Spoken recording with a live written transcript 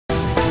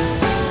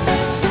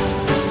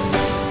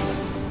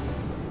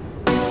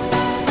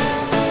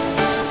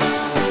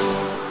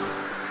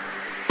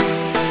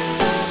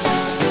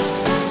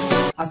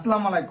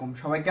আসসালামু আলাইকুম,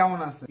 সবাই কেমন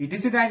আছেন?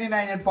 ইটিসি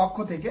 99 এর পক্ষ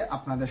থেকে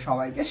আপনাদের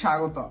সবাইকে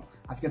স্বাগত।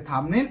 আজকে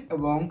থাম্বনেল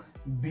এবং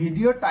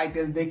ভিডিও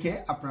টাইটেল দেখে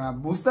আপনারা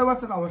বুঝতে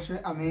পারছেন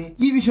অবশ্যই আমি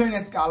কি বিষয়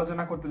নিয়ে আজকে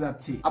আলোচনা করতে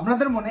যাচ্ছি।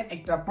 আপনাদের মনে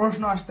একটা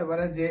প্রশ্ন আসতে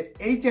পারে যে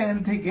এই চ্যানেল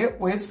থেকে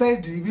ওয়েবসাইট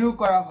রিভিউ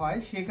করা হয়,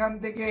 সেখান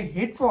থেকে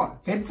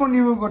হেডফোন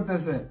রিভিউ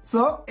করতেছে।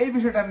 সো এই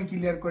বিষয়টা আমি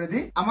ক্লিয়ার করে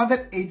দিই। আমাদের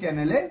এই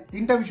চ্যানেলে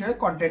তিনটা বিষয়ে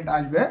কন্টেন্ট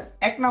আসবে।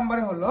 এক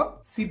নম্বরে হলো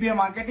সিপিএ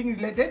মার্কেটিং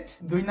রিলেটেড,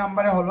 দুই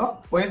নম্বরে হলো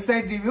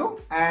ওয়েবসাইট রিভিউ,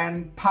 এন্ড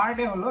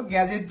থার্ডে হলো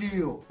গ্যাজেট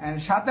রিভিউ, এন্ড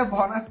সাথে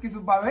বোনাস কিছু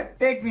পাবেন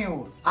টেক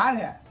নিউজ। আর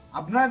হ্যাঁ,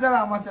 আপনারা যারা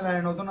আমার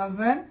চ্যানেলে নতুন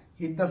আছেন,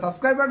 hit the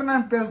subscribe button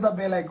and press the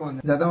bell icon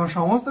যাতে আমার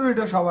সমস্ত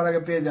ভিডিও সবার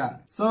আগে পেয়ে যান।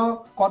 সো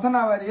কথা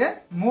না বাড়িয়ে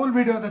মূল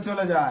ভিডিওতে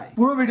চলে যায়।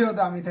 পুরো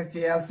ভিডিওতে আমি থাকছি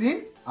ইয়াসিন,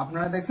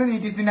 আপনারা দেখছেন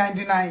ইটিসি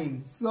 99।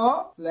 So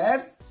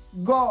let's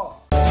go.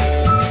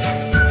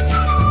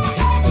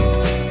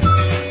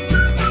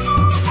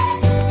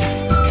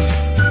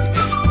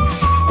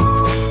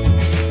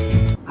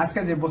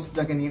 আজকে যে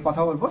বস্তুটাকে নিয়ে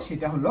কথা বলবো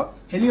সেটা হলো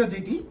হেলিও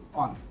জিটি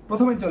অন।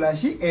 প্রথমে চলে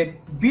আসি এর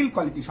বিল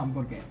কোয়ালিটি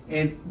সম্পর্কে।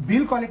 এর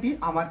বিল কোয়ালিটি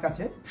আমার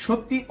কাছে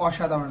সত্যি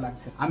অসাধারণ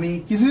লাগছে। আমি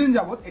কিছুদিন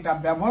যাবত এটা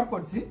ব্যবহার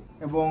করছি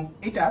এবং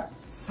এটার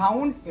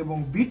সাউন্ড এবং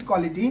বিট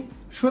কোয়ালিটি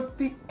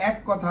সত্যি এক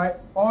কথায়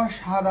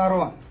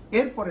অসাধারণ।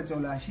 এরপরে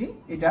চলে আসি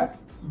এটার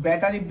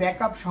ব্যাটারি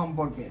ব্যাকআপ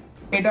সম্পর্কে।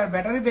 এটার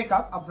ব্যাটারি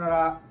ব্যাকআপ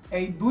আপনারা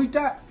এই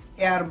দুইটা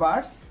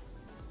এয়ারবাডস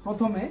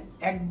প্রথমে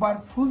একবার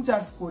ফুল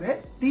চার্জ করে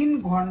 3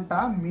 ঘন্টা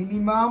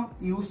মিনিমাম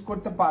ইউজ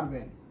করতে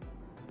পারবেন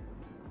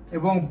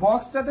এবং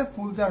বক্সটাতে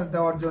ফুল চার্জ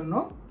দেওয়ার জন্য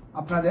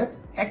আপনাদের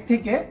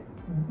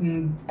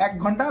 1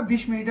 ঘন্টা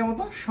 20 মিনিটের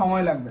মতো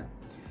সময় লাগবে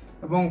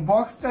এবং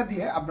বক্সটা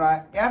দিয়ে আপনারা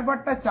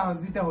এয়ারবাডটা চার্জ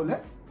দিতে হলে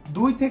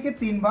 2 থেকে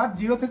 3 বার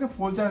 0 থেকে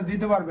ফুল চার্জ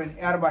দিতে পারবেন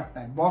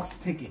এয়ারবাডটায় বক্স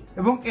থেকে।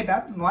 এবং এটা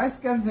নয়েজ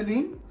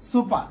ক্যান্সেলিং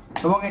সুপার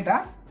এবং এটা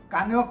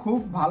কানেও খুব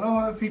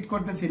ভালোভাবে ফিট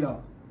করতেছিল,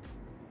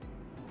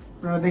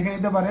 আপনারা দেখে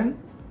নিতে পারেন।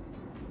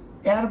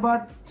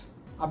 এয়ারবাড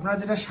আপনারা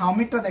যেটা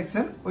শাওমিটা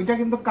দেখছেন ওইটা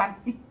কিন্তু কান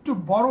একটু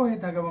বড়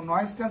হয়ে থাকে এবং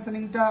নয়েজ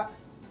ক্যান্সেলিংটা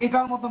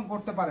এটার মতন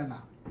করতে পারে না।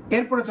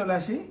 এরপরে চলে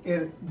আসি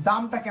এর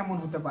দামটা কেমন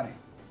হতে পারে।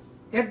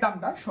 এর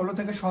দামটা 16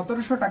 থেকে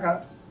 1700 টাকা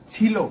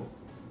ছিল,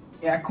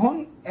 এখন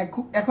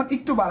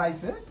একটু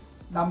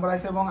দাম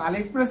বাড়াইছে এবং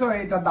আলিএক্সপ্রেসও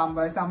এটার দাম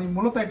বাড়াইছে। আমি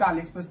মূলত এটা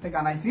আলিএক্সপ্রেস থেকে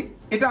আনাইছি।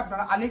 এটা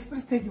আপনারা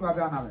আলিএক্সপ্রেস থেকে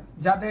কিভাবে আনাবেন?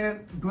 যাদের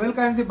ডুয়েল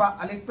কারেন্সি বা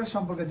আলিএক্সপ্রেস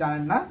সম্পর্কে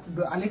জানেন না,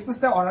 আলিএক্সপ্রেস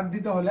থেকে অর্ডার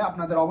দিতে হলে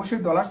আপনাদের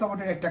অবশ্যই ডলার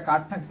সাপোর্টের একটা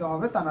কার্ড থাকতে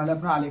হবে, তা নাহলে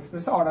আপনারা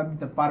আলিএক্সপ্রেসে অর্ডার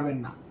দিতে পারবেন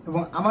না।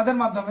 এবং আমাদের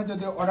মাধ্যমে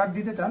যদি অর্ডার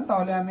দিতে চান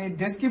তাহলে আমি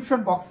ডেসক্রিপশন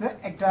বক্সে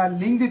একটা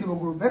লিঙ্ক দিয়ে দেবো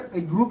গ্রুপের।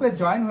 এই গ্রুপে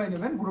জয়েন হয়ে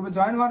নেবেন। গ্রুপে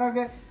জয়েন হওয়ার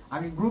আগে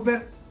গ্রুপের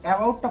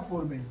অ্যাবাউটটা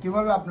পড়বেন,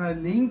 কিভাবে আপনারা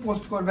লিঙ্ক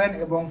পোস্ট করবেন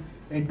এবং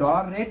এই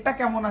ডলার রেটটা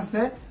কেমন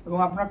আছে এবং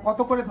আপনার কত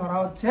করে ধরা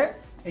হচ্ছে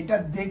এটা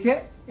দেখে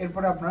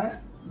এরপরে আপনারা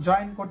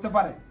জয়েন করতে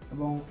পারেন।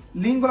 এবং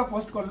লিঙ্কগুলো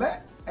পোস্ট করলে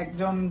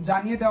একজন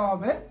জানিয়ে দেওয়া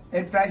হবে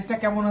এর প্রাইসটা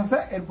কেমন আছে।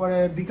 এরপরে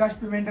বিকাশ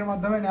পেমেন্টের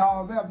মাধ্যমে নেওয়া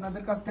হবে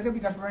আপনাদের কাছ থেকে।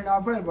 বিকাশ পেমেন্ট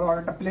নেওয়ার পর এরপর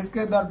অর্ডারটা প্লেস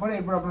করে দেওয়ার পরে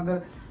এরপর আপনাদের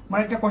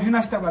মানে একটা কোশ্চেন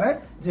আসতে পারে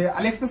যে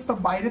আলিএক্সপ্রেস তো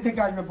বাইরে থেকে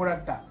আসবে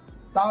প্রোডাক্টটা,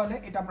 তাহলে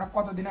এটা আমরা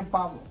কতদিনে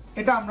পাবো?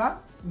 এটা আমরা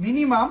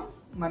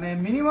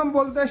মিনিমাম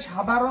বলতে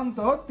সাধারণত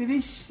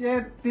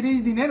 30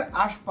 দিনের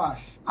আশপাশ,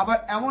 আবার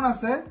এমন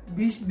আছে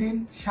 20 দিন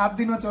 7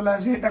 দিনও চলে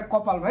আসে। এটা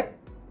কপাল ভাই,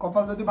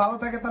 কপাল যদি ভালো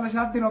থাকে তাহলে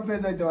 7 দিনও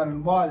পেয়ে যাইতে পারেন,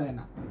 বলা যায়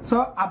না। সো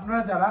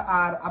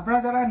আপনারা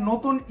যারা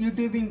নতুন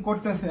ইউটিউবিং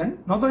করতেছেন,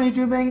 নতুন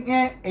ইউটিউবিং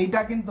এ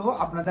এইটা কিন্তু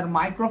আপনাদের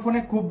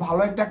মাইক্রোফোনে খুব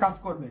ভালো একটা কাজ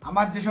করবে।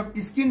 আমার যেসব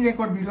স্ক্রিন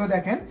রেকর্ড ভিডিও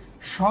দেখেন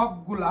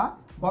সবগুলা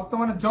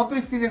বর্তমানে যত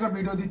স্ক্রিন রেকর্ড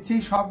ভিডিও দিচ্ছি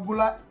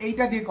সবগুলা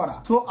এইটা দিয়ে করা।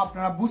 তো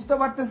আপনারা বুঝতে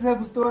পারতেছেন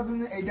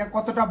এইটা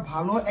কতটা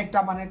ভালো একটা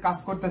মানের কাজ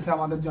করতেছে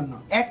আমাদের জন্য।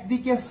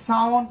 একদিকে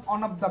sound on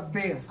of the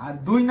best, আর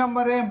 2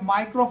 নম্বরে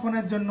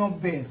মাইক্রোফোনের জন্য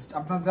বেস্ট।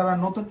 আপনারা যারা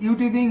নতুন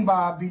ইউটিউবিং বা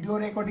ভিডিও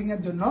রেকর্ডিং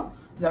এর জন্য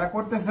যারা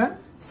করতেছেন,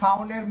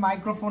 সাউন্ডের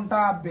মাইক্রোফোনটা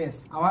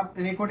বেস্ট। আমার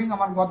রেকর্ডিং,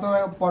 আমার গত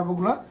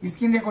পর্বগুলো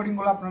স্ক্রিন রেকর্ডিং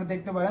গুলো আপনারা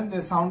দেখতে পারেন যে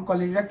সাউন্ড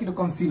কোয়ালিটিটা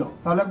কিরকম ছিল,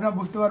 তাহলে আপনারা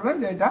বুঝতে পারবেন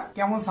যে এটা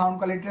কেমন সাউন্ড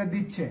কোয়ালিটিটা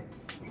দিচ্ছে।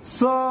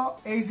 সো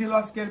এই ছিল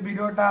আজকের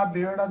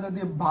ভিডিওটা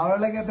যদি ভালো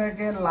লেগে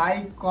থাকে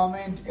লাইক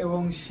কমেন্ট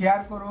এবং শেয়ার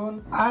করুন।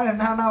 আর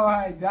না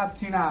ভাই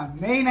যাচ্ছি না,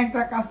 মেইন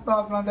একটা কাজ তো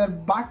আপনাদের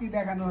বাকি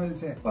দেখানো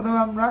হয়েছে। প্রথমে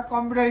আমরা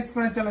কম্পিউটার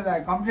স্ক্রিনে চলে যাই।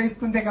 কম্পিউটার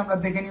স্ক্রিন থেকে আমরা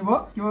দেখে নিব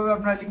কিভাবে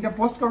আপনারা লিঙ্কটা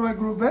পোস্ট করবো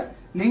গ্রুপে।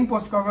 লিঙ্ক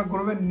পোস্ট করবো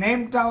গ্রুপের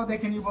নেমটাও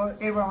দেখে নিব,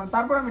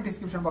 তারপর আমি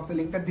ডিসক্রিপশন বক্সে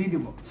লিঙ্কটা দিয়ে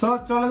দিব। সো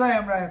চলে যাই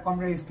আমরা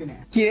কম্পিউটার স্ক্রিনে।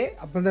 কে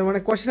আপনাদের মনে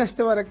কোশ্চেন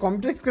আসতে পারে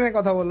কম্পিউটার স্ক্রিনে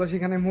কথা বললো,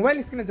 সেখানে মোবাইল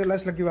স্ক্রিনে চলে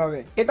আসলো কিভাবে?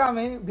 এটা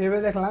আমি ভেবে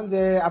দেখলাম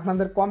যে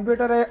আপনাদের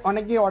কম্পিউটারে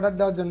অনেকেই অর্ডার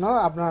দেওয়ার জন্য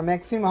আপনারা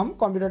ম্যাক্সিমাম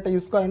কম্পিউটারটা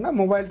ইউজ করেন না,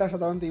 মোবাইলটা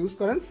সাধারণত ইউজ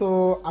করেন। সো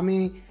আমি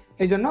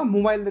এই জন্য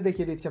মোবাইল দিয়ে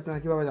দেখিয়ে দিচ্ছি আপনারা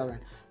কিভাবে যাবেন।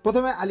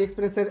 প্রথমে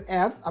আলিএক্সপ্রেসের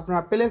অ্যাপস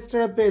আপনারা প্লে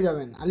স্টোরে পেয়ে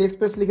যাবেন।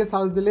 আলিএক্সপ্রেস লিখে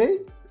সার্চ দিলেই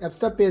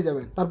অ্যাপসটা পেয়ে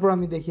যাবেন। তারপর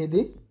আমি দেখিয়ে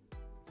দিই।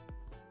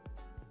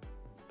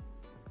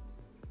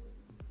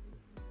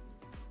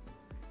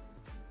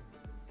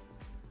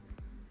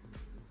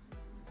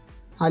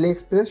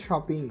 আলিএক্সপ্রেস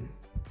শপিং,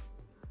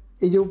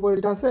 এই যে উপরে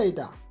যেটা আছে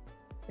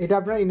এটা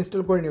আপনারা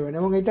ইনস্টল করে নেবেন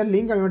এবং এটার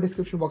লিঙ্ক আমি আমার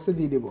ডিসক্রিপশন বক্সে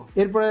দিয়ে দেবো।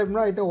 এরপরে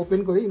আমরা এটা ওপেন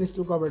করি,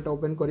 ইনস্টল করবো, এটা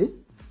ওপেন করি।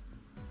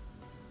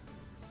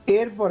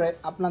 এরপরে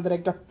আপনাদের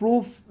একটা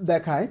প্রুফ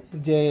দেখায়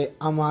যে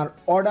আমার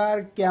অর্ডার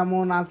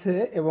কেমন আছে,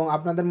 এবং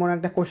আপনাদের মনে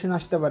একটা কোশ্চেন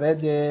আসতে পারে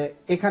যে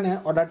এখানে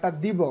অর্ডারটা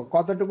দিব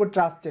কতটুকু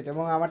ট্রাস্টেড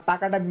এবং আমার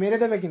টাকাটা মেরে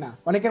দেবে কিনা।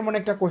 অনেকের মনে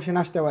একটা কোশ্চেন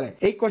আসতে পারে।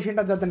 এই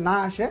কোশ্চেনটা যাতে না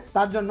আসে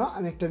তার জন্য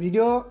আমি একটা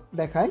ভিডিও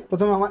দেখাই।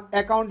 প্রথমে আমার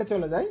অ্যাকাউন্টে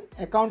চলে যাই।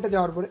 অ্যাকাউন্টে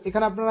যাওয়ার পরে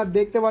এখানে আপনারা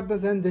দেখতে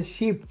পারতেছেন যে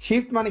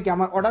শিফট মানে কি,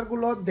 আমার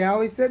অর্ডারগুলো দেওয়া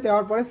হয়েছে,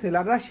 দেওয়ার পরে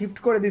সেলাররা শিফট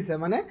করে দিছে,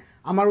 মানে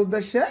আমার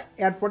উদ্দেশ্যে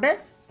এয়ারপোর্টে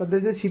তাদের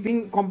যে শিপিং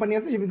কোম্পানি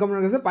আছে শিপিং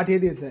কোম্পানির কাছে পাঠিয়ে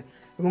দিয়েছে।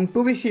 এবং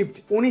টু বি শিফট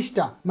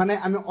 19টা, মানে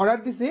আমি অর্ডার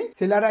দিছি,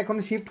 সেলাররা এখন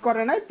শিফট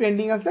করে নাই,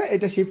 পেন্ডিং আছে,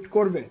 এটা শিফট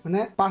করবে, মানে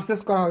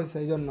পারচেস করা হয়েছে,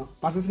 এই জন্য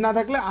পারচেস না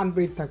থাকলে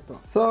আনপেইড থাকতো।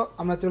 সো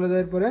আমরা চলে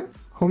যাওয়ার পরে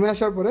হোমে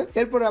আসার পরে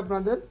এরপরে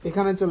আপনাদের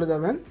এখানে চলে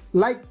যাবেন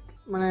লাইক,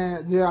 মানে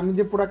যে আমি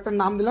যে প্রোডাক্টের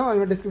নাম দিলাম আমি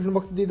ডিসক্রিপশন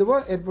বক্সে দিয়ে দেবো।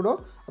 এরপরও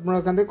আপনারা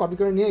ওখান থেকে কপি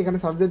করে নিয়ে এখানে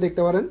সার্চ দিয়ে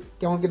দেখতে পারেন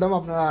কেমন কী দাম,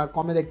 আপনারা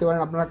কমে দেখতে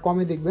পারেন, আপনারা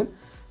কমে দেখবেন।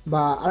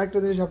 বা আরেকটা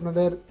জিনিস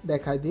আপনাদের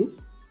দেখাই দিই,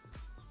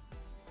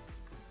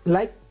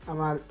 লাইক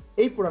আমার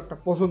এই প্রোডাক্টটা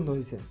পছন্দ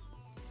হয়েছে,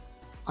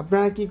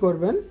 আপনারা কি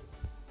করবেন,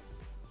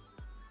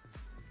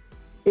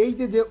 এই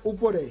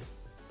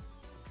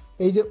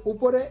যে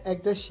উপরে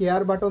একটা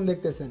শেয়ার বাটন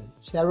দেখতেছেন,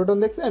 শেয়ার বাটন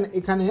দেখছেন,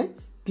 এখানে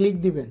ক্লিক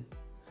দিবেন।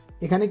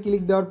 এখানে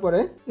ক্লিক দেওয়ার পরে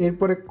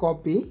এরপরে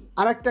কপি।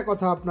 আর একটা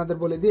কথা আপনাদের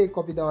বলে দিই, এই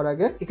কপি দেওয়ার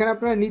আগে এখানে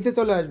আপনারা নিচে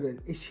চলে আসবেন,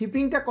 এই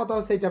শিপিংটা কত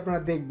আছে এটা আপনারা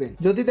দেখবেন।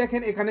 যদি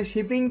দেখেন এখানে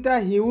শিপিংটা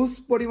হিউজ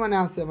পরিমাণে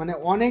আছে, মানে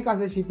অনেক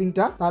আছে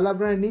শিপিংটা, তাহলে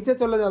আপনারা নিচে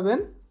চলে যাবেন।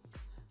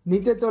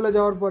 নিচে চলে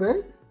যাওয়ার পরে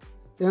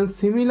এবং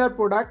সিমিলার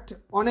প্রোডাক্ট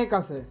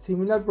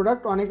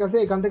অনেক আছে,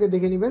 এখান থেকে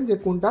দেখে নেবেন যে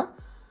কোনটা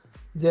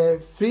যে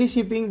ফ্রি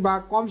শিপিং বা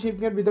কম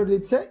শিপিংয়ের ভিতর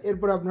দিচ্ছে।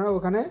 এরপর আপনারা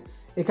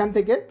এখান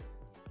থেকে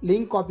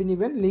লিঙ্ক কপি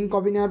নেবেন। লিঙ্ক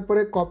কপি নেওয়ার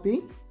পরে কপি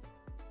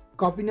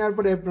নেওয়ার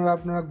পরে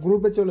আপনারা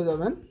গ্রুপে চলে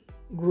যাবেন।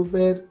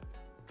 গ্রুপের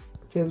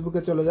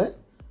ফেসবুকে চলে যায়।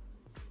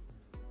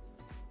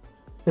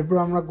 এরপর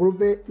আমরা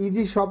গ্রুপে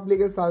ইজি শপ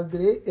লিখে সার্চ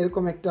দিলে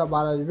এরকম একটা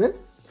বার আসবে।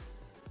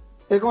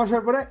 এরকম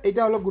আসার পরে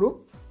এটা হলো গ্রুপ,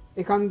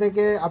 এখান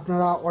থেকে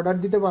আপনারা অর্ডার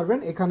দিতে পারবেন।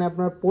 এখানে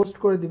আপনারা পোস্ট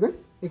করে দিবেন,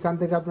 এখান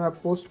থেকে আপনারা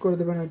পোস্ট করে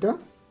দেবেন, ওইটা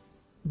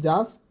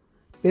জাস্ট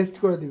পেস্ট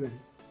করে দিবেন,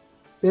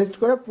 পেস্ট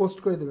করে পোস্ট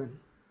করে দিবেন।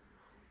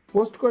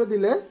 পোস্ট করে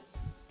দিলে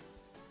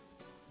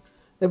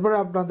এরপরে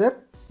আপনাদের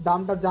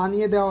দামটা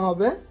জানিয়ে দেওয়া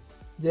হবে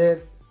যে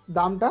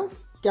দামটা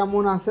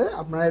কেমন আছে।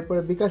 আপনারা এরপরে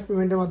বিকাশ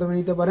পেমেন্টের মাধ্যমে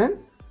নিতে পারেন।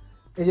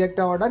 এই যে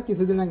একটা অর্ডার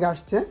কিছুদিন আগে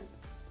আসছে,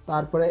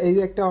 তারপরে এই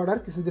যে একটা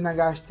অর্ডার কিছুদিন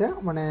আগে আসছে,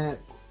 মানে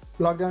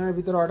লকডাউনের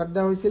ভিতরে অর্ডার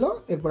দেওয়া হয়েছিল,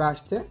 এরপরে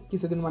আসছে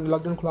কিছুদিন, মানে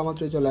লকডাউন খোলা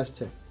মাত্রই চলে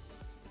আসছে।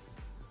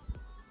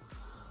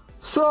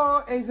 সো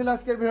এই ছিল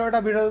আজকের ভিডিওটা।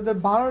 ভিডিও যদি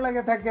ভালো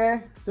লাগে থাকে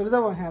চলে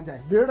যাবো, হ্যাঁ যাই,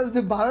 ভিডিওটা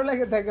যদি ভালো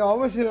লাগে থাকে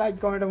অবশ্যই লাইক,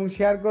 কমেন্ট এবং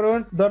শেয়ার করুন।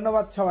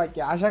 ধন্যবাদ সবাইকে,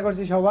 আশা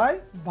করছি সবাই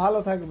ভালো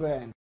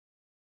থাকবেন।